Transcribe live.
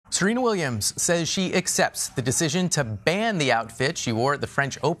Serena Williams says she accepts the decision to ban the outfit she wore at the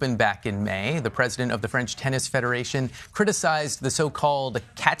French Open back in May. The president of the French Tennis Federation criticized the so-called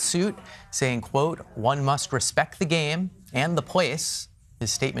catsuit, saying, quote, "One must respect the game and the place."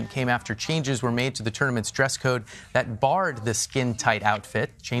 His statement came after changes were made to the tournament's dress code that barred the skin-tight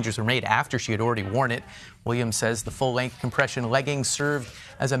outfit. Changes were made after she had already worn it. Williams says the full-length compression leggings served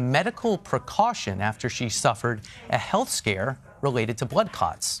as a medical precaution after she suffered a health scare related to blood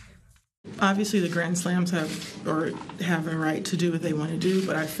clots. Obviously, the Grand Slams have a right to do what they want to do,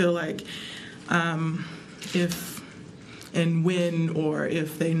 but I feel like if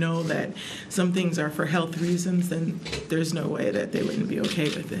they know that some things are for health reasons, then there's no way that they wouldn't be okay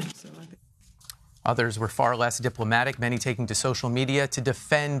with it. Others were far less diplomatic, many taking to social media to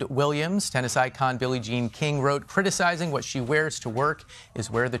defend Williams. Tennis icon Billie Jean King wrote, "Criticizing what she wears to work is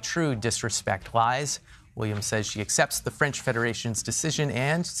where the true disrespect lies." Williams says she accepts the French Federation's decision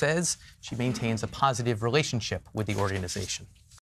and says she maintains a positive relationship with the organization.